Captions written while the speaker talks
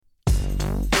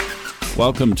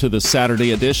Welcome to the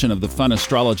Saturday edition of the Fun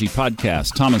Astrology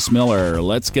Podcast. Thomas Miller,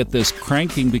 let's get this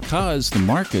cranking because the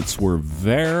markets were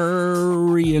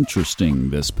very interesting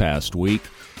this past week,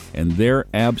 and there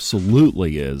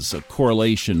absolutely is a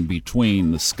correlation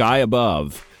between the sky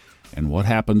above and what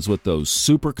happens with those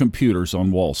supercomputers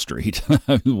on Wall Street.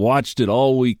 I've watched it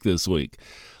all week this week.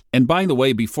 And by the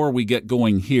way, before we get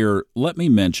going here, let me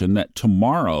mention that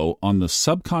tomorrow on the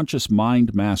Subconscious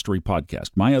Mind Mastery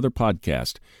podcast, my other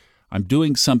podcast, I'm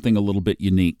doing something a little bit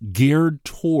unique, geared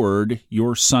toward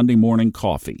your Sunday morning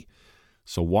coffee.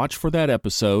 So watch for that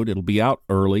episode. It'll be out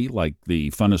early, like the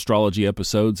Fun Astrology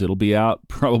episodes. It'll be out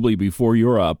probably before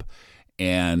you're up,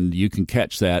 and you can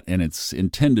catch that, and it's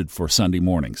intended for Sunday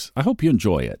mornings. I hope you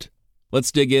enjoy it.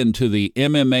 Let's dig into the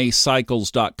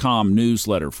MMAcycles.com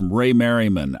newsletter from Ray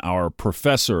Merriman, our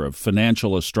professor of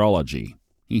financial astrology.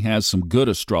 He has some good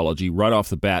astrology right off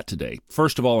the bat today.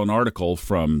 First of all, an article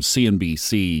from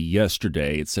CNBC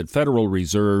yesterday. It said Federal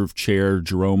Reserve Chair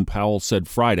Jerome Powell said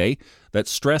Friday that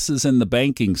stresses in the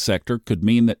banking sector could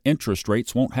mean that interest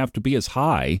rates won't have to be as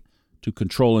high to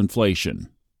control inflation.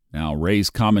 Now, Ray's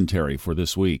commentary for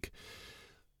this week.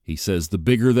 He says the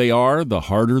bigger they are, the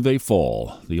harder they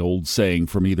fall. The old saying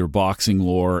from either boxing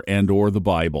lore and or the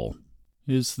Bible.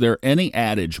 Is there any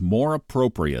adage more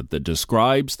appropriate that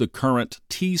describes the current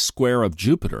T-square of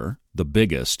Jupiter, the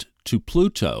biggest, to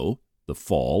Pluto, the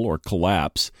fall or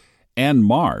collapse, and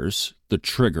Mars, the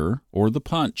trigger or the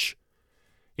punch?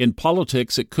 In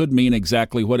politics, it could mean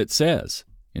exactly what it says.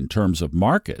 In terms of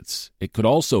markets, it could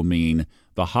also mean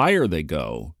the higher they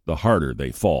go, the harder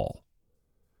they fall.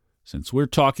 Since we're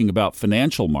talking about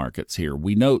financial markets here,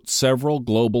 we note several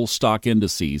global stock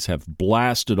indices have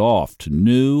blasted off to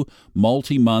new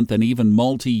multi-month and even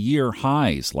multi-year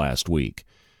highs last week,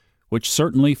 which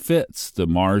certainly fits the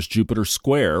Mars-Jupiter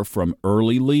square from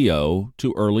early Leo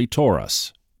to early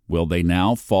Taurus. Will they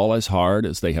now fall as hard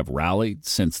as they have rallied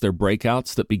since their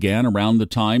breakouts that began around the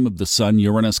time of the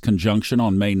Sun-Uranus conjunction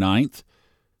on May 9th?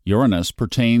 Uranus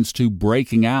pertains to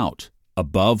breaking out,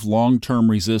 above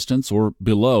long-term resistance or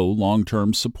below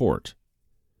long-term support.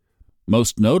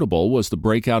 Most notable was the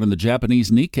breakout in the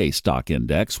Japanese Nikkei stock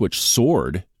index, which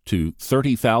soared to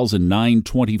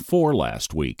 30,924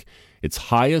 last week, its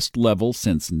highest level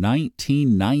since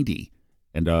 1990,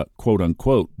 and a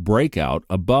quote-unquote breakout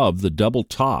above the double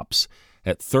tops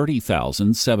at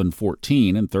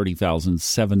 30,714 and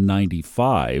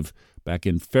 30,795 back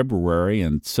in February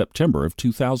and September of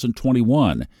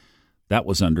 2021. That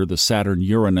was under the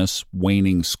Saturn-Uranus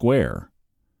waning square.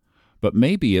 But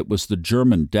maybe it was the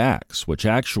German DAX, which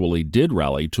actually did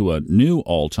rally to a new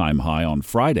all-time high on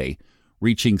Friday,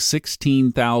 reaching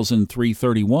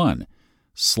 16,331,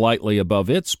 slightly above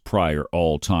its prior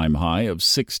all-time high of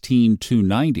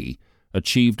 16,290,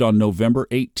 achieved on November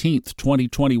 18,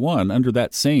 2021, under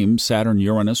that same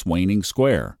Saturn-Uranus waning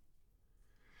square.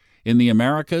 In the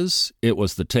Americas, it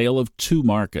was the tale of two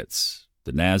markets.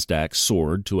 The Nasdaq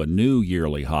soared to a new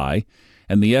yearly high,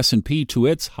 and the S&P to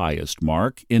its highest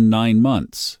mark in 9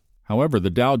 months. However,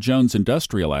 the Dow Jones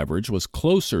Industrial Average was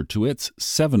closer to its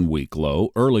 7-week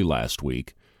low early last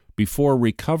week, before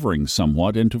recovering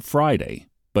somewhat into Friday,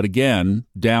 but again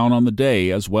down on the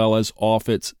day as well as off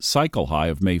its cycle high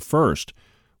of May 1st,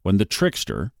 when the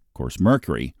trickster, of course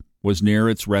Mercury, was near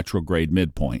its retrograde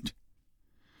midpoint.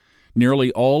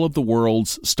 Nearly all of the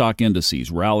world's stock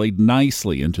indices rallied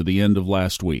nicely into the end of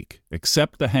last week,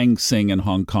 except the Hang Seng in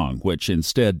Hong Kong, which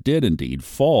instead did indeed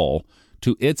fall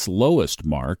to its lowest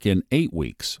mark in 8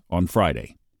 weeks on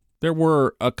Friday. There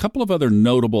were a couple of other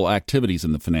notable activities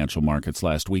in the financial markets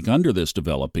last week under this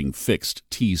developing fixed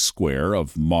T-square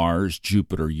of Mars,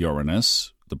 Jupiter,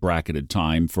 Uranus, the bracketed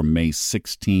time from May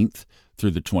 16th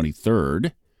through the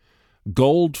 23rd.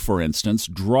 Gold, for instance,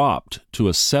 dropped to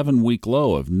a 7-week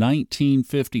low of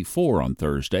 1954 on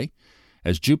Thursday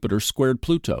as Jupiter squared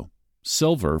Pluto.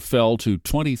 Silver fell to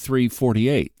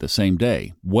 23.48 the same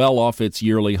day, well off its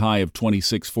yearly high of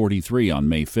 26.43 on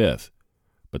May 5th.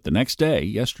 But the next day,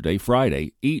 yesterday,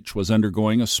 Friday, each was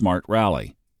undergoing a smart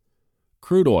rally.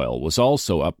 Crude oil was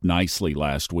also up nicely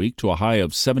last week to a high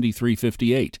of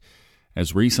 73.58.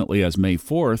 As recently as May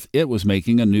 4th, it was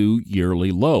making a new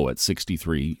yearly low at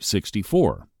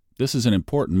 63.64. This is an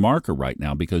important marker right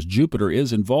now because Jupiter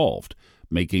is involved,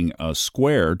 making a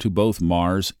square to both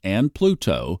Mars and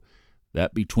Pluto,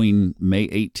 that between May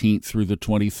 18th through the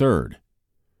 23rd.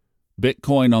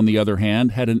 Bitcoin, on the other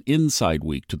hand, had an inside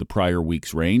week to the prior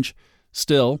week's range.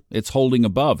 Still, it's holding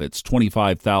above its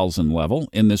 25,000 level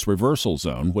in this reversal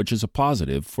zone, which is a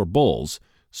positive for bulls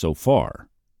so far.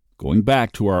 Going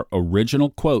back to our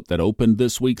original quote that opened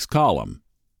this week's column,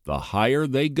 the higher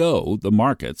they go, the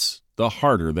markets, the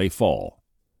harder they fall.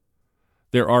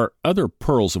 There are other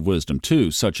pearls of wisdom,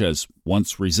 too, such as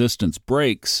once resistance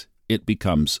breaks, it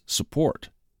becomes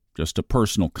support. Just a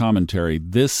personal commentary,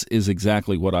 this is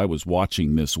exactly what I was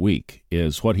watching this week,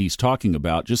 is what he's talking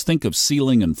about. Just think of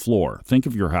ceiling and floor. Think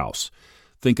of your house.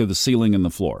 Think of the ceiling and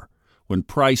the floor. When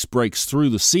price breaks through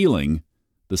the ceiling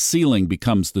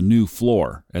becomes the new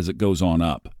floor as it goes on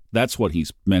up. That's what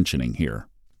he's mentioning here.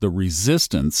 The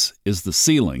resistance is the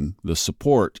ceiling, the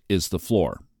support is the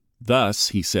floor. Thus,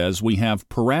 he says, we have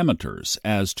parameters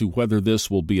as to whether this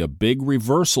will be a big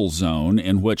reversal zone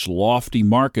in which lofty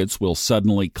markets will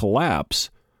suddenly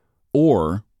collapse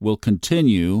or will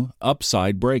continue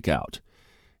upside breakout.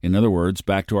 In other words,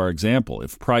 back to our example,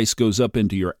 if price goes up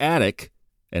into your attic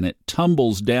and it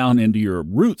tumbles down into your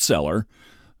root cellar,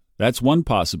 that's one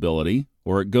possibility,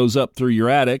 or it goes up through your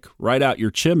attic, right out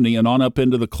your chimney, and on up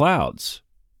into the clouds.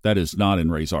 That is not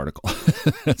in Ray's article.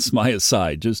 That's my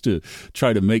aside, just to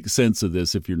try to make sense of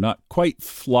this if you're not quite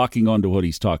flocking onto what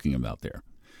he's talking about there.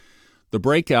 The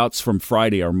breakouts from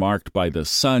Friday are marked by the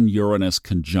Sun-Uranus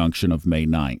conjunction of May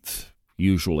 9th.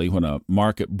 Usually, when a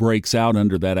market breaks out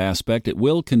under that aspect, it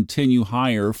will continue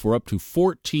higher for up to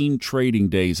 14 trading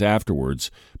days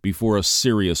afterwards before a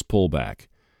serious pullback.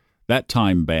 That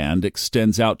time band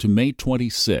extends out to May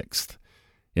 26th.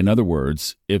 In other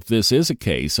words, if this is a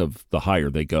case of the higher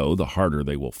they go, the harder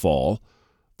they will fall,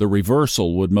 the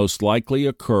reversal would most likely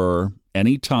occur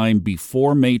any time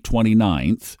before May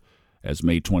 29th, as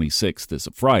May 26th is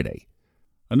a Friday.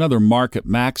 Another market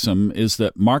maxim is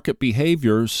that market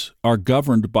behaviors are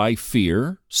governed by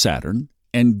fear, Saturn,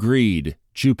 and greed,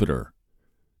 Jupiter.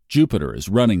 Jupiter is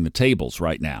running the tables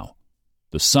right now.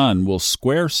 The Sun will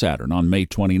square Saturn on May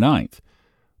 29th,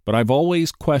 but I've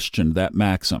always questioned that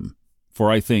maxim, for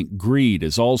I think greed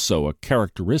is also a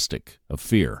characteristic of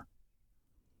fear.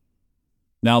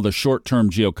 Now the short-term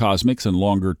geocosmics and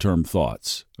longer-term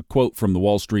thoughts. A quote from the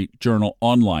Wall Street Journal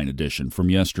online edition from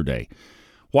yesterday.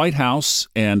 White House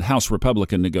and House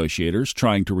Republican negotiators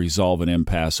trying to resolve an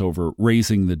impasse over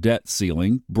raising the debt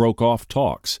ceiling broke off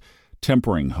talks,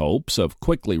 tempering hopes of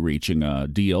quickly reaching a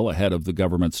deal ahead of the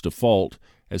government's default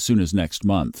as soon as next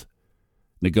month.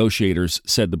 Negotiators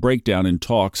said the breakdown in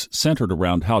talks centered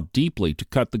around how deeply to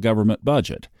cut the government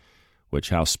budget,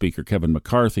 which House Speaker Kevin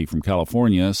McCarthy from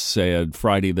California said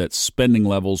Friday that spending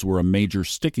levels were a major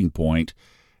sticking point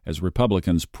as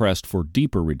Republicans pressed for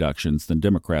deeper reductions than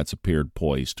Democrats appeared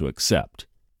poised to accept.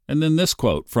 And then this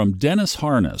quote from Dennis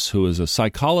Harness, who is a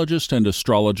psychologist and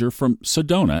astrologer from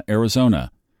Sedona,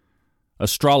 Arizona.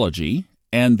 Astrology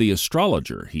and the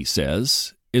astrologer, he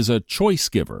says, is a choice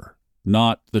giver,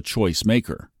 not the choice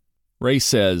maker. Ray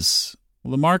says,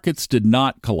 the markets did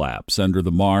not collapse under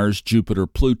the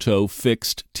Mars-Jupiter-Pluto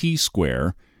fixed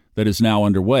T-square that is now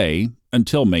underway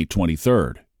until May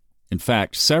 23rd. In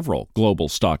fact, several global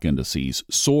stock indices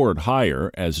soared higher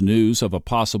as news of a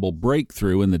possible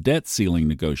breakthrough in the debt ceiling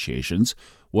negotiations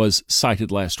was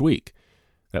cited last week.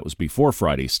 That was before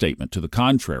Friday's statement to the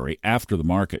contrary after the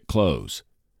market close.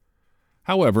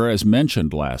 However, as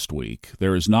mentioned last week,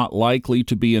 there is not likely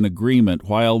to be an agreement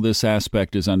while this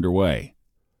aspect is underway.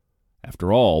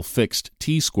 After all, fixed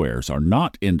T-squares are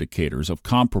not indicators of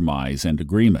compromise and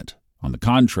agreement. On the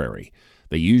contrary,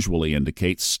 they usually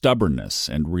indicate stubbornness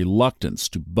and reluctance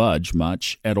to budge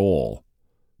much at all.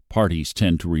 Parties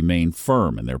tend to remain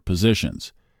firm in their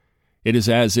positions. It is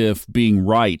as if being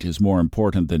right is more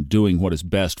important than doing what is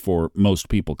best for most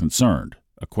people concerned.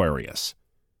 Aquarius.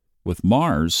 With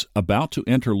Mars about to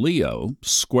enter Leo,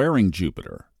 squaring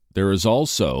Jupiter, there is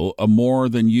also a more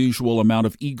than usual amount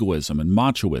of egoism and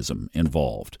machoism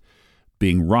involved.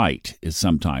 Being right is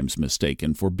sometimes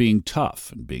mistaken for being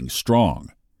tough and being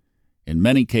strong. In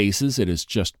many cases, it is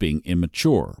just being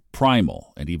immature,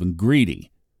 primal, and even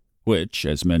greedy, which,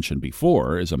 as mentioned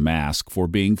before, is a mask for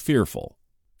being fearful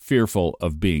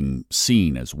of being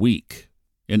seen as weak.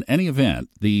 In any event,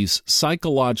 these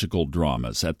psychological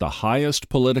dramas at the highest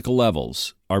political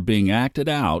levels are being acted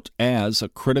out as a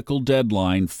critical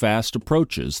deadline fast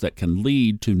approaches that can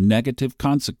lead to negative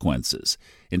consequences,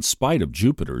 in spite of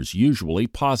Jupiter's usually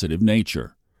positive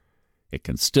nature. It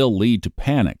can still lead to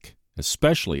panic,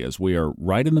 especially as we are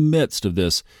right in the midst of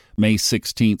this May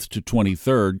 16th to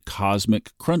 23rd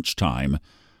cosmic crunch time,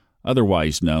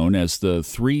 otherwise known as the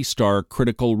 3-star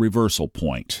critical reversal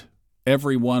point.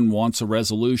 Everyone wants a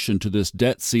resolution to this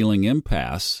debt ceiling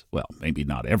impasse. Well, maybe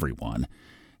not everyone.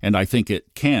 And I think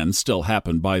it can still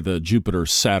happen by the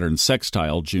Jupiter-Saturn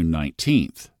sextile June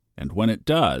 19th. And when it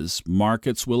does,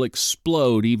 markets will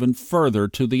explode even further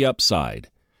to the upside.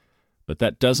 But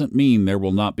that doesn't mean there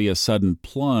will not be a sudden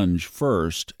plunge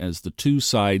first as the two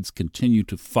sides continue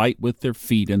to fight with their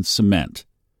feet in cement.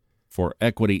 For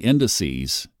equity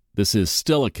indices, this is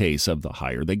still a case of the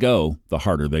higher they go, the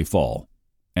harder they fall.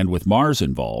 And with Mars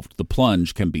involved, the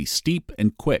plunge can be steep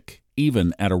and quick,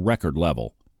 even at a record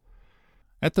level.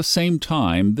 At the same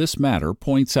time, this matter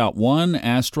points out one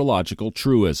astrological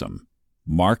truism.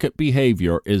 Market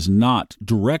behavior is not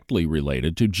directly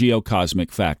related to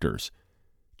geocosmic factors.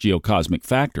 Geocosmic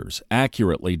factors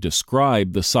accurately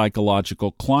describe the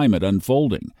psychological climate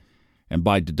unfolding, and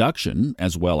by deduction,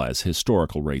 as well as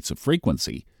historical rates of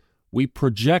frequency, we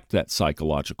project that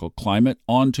psychological climate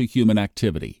onto human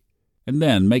activity, and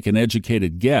then make an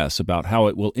educated guess about how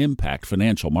it will impact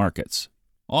financial markets.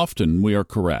 Often we are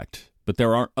correct, but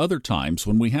there are other times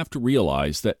when we have to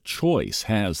realize that choice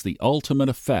has the ultimate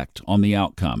effect on the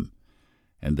outcome,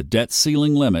 and the debt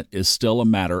ceiling limit is still a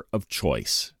matter of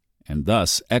choice. And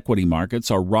thus, equity markets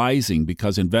are rising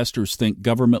because investors think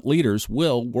government leaders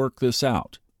will work this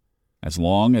out. As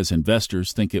long as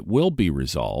investors think it will be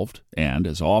resolved, and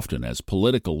as often as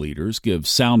political leaders give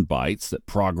sound bites that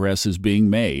progress is being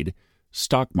made,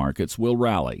 stock markets will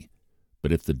rally.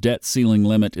 But if the debt ceiling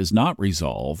limit is not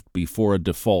resolved before a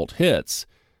default hits,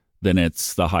 then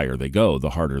it's the higher they go,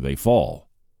 the harder they fall.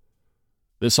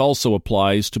 This also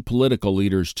applies to political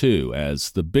leaders too,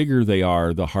 as the bigger they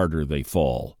are, the harder they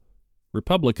fall.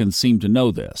 Republicans seem to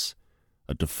know this.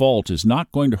 A default is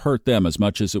not going to hurt them as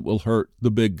much as it will hurt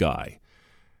the big guy.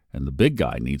 And the big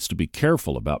guy needs to be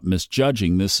careful about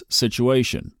misjudging this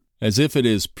situation, as if it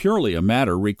is purely a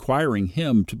matter requiring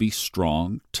him to be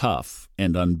strong, tough,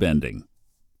 and unbending.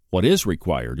 What is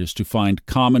required is to find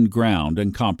common ground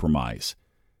and compromise.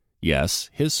 Yes,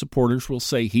 his supporters will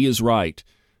say he is right,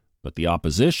 but the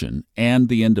opposition and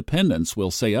the independents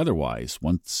will say otherwise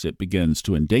once it begins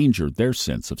to endanger their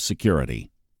sense of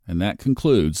security. And that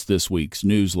concludes this week's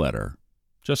newsletter.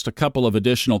 Just a couple of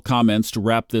additional comments to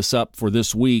wrap this up for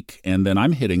this week, and then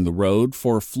I'm hitting the road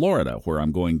for Florida, where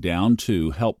I'm going down to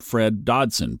help Fred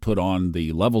Dodson put on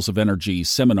the Levels of Energy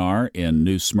seminar in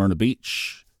New Smyrna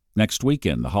Beach next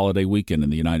weekend, the holiday weekend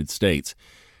in the United States.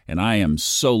 And I am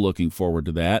so looking forward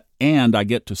to that. And I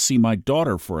get to see my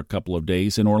daughter for a couple of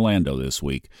days in Orlando this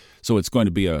week. So it's going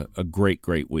to be a great,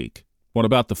 great week. What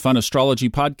about the Fun Astrology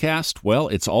podcast? Well,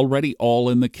 it's already all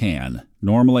in the can.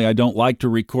 Normally, I don't like to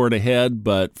record ahead,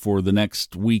 but for the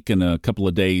next week and a couple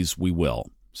of days, we will.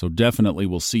 So definitely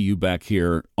we'll see you back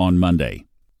here on Monday.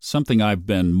 Something I've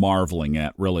been marveling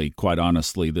at, really, quite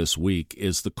honestly, this week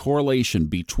is the correlation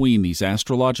between these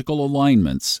astrological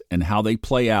alignments and how they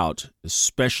play out,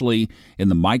 especially in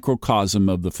the microcosm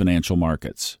of the financial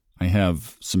markets. I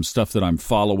have some stuff that I'm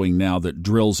following now that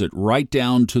drills it right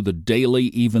down to the daily,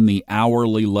 even the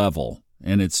hourly level.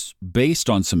 And it's based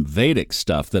on some Vedic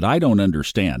stuff that I don't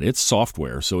understand. It's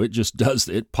software, so it just does,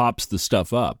 it pops the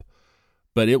stuff up.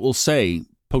 But it will say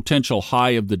potential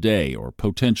high of the day or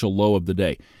potential low of the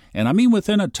day. And I mean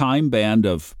within a time band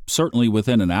of certainly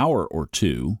within an hour or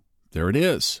two, there it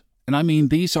is. And I mean,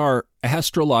 these are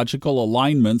astrological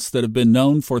alignments that have been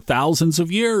known for thousands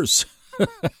of years.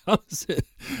 How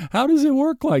does it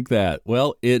work like that?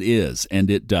 Well, it is, and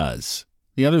it does.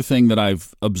 The other thing that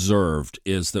I've observed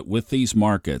is that with these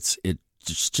markets,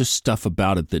 it's just stuff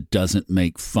about it that doesn't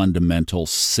make fundamental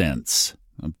sense.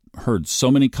 I've heard so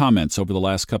many comments over the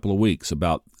last couple of weeks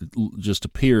about it just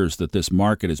appears that this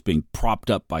market is being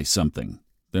propped up by something.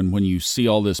 Then when you see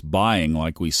all this buying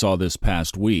like we saw this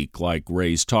past week, like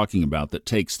Ray's talking about, that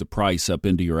takes the price up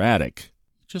into your attic,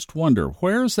 just wonder,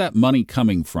 where is that money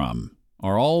coming from?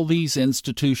 Are all these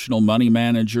institutional money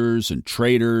managers and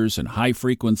traders and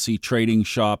high-frequency trading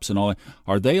shops and all that,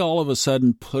 are they all of a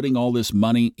sudden putting all this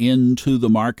money into the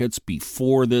markets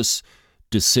before this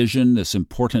decision, this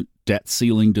important debt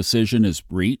ceiling decision is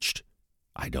reached?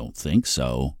 I don't think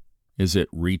so. Is it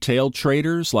retail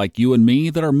traders like you and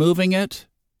me that are moving it?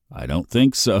 I don't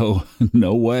think so.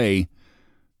 No way.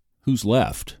 Who's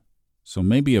left? So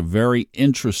maybe a very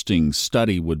interesting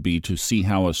study would be to see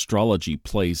how astrology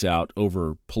plays out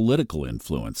over political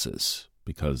influences,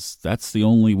 because that's the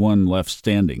only one left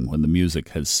standing when the music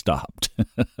has stopped.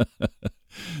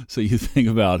 So you think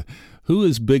about who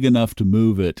is big enough to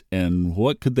move it and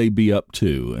what could they be up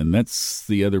to? And that's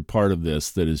the other part of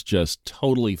this that is just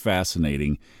totally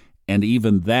fascinating. And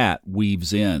even that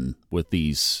weaves in with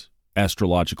these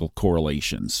astrological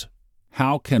correlations.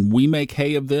 How can we make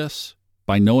hay of this?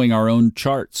 By knowing our own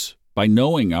charts, by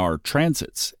knowing our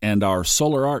transits and our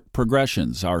solar arc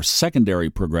progressions, our secondary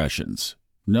progressions.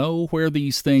 Know where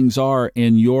these things are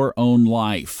in your own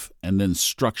life and then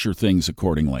structure things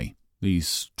accordingly.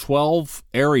 these 12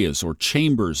 areas or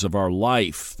chambers of our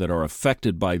life that are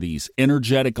affected by these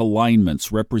energetic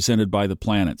alignments represented by the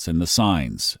planets and the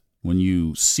signs. When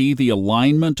you see the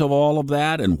alignment of all of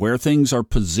that and where things are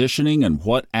positioning and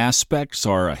what aspects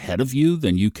are ahead of you,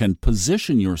 then you can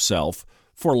position yourself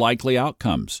for likely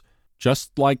outcomes.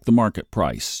 Just like the market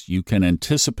price, you can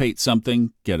anticipate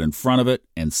something, get in front of it,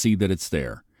 and see that it's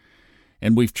there.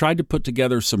 And we've tried to put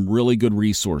together some really good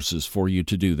resources for you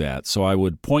to do that. So I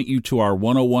would point you to our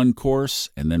 101 course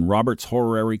and then Robert's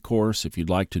Horary course if you'd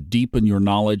like to deepen your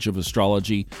knowledge of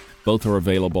astrology. Both are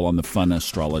available on the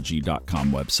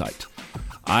funastrology.com website.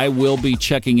 I will be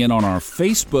checking in on our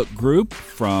Facebook group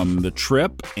from the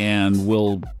trip, and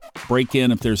we'll break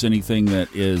in if there's anything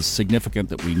that is significant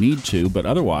that we need to. But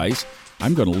otherwise,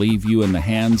 I'm going to leave you in the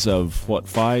hands of,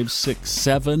 5, 6,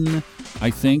 7, I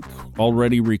think,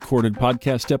 already recorded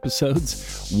podcast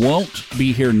episodes. Won't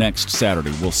be here next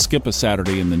Saturday. We'll skip a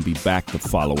Saturday and then be back the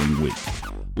following week.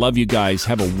 Love you guys.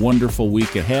 Have a wonderful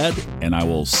week ahead, and I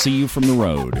will see you from the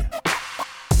road.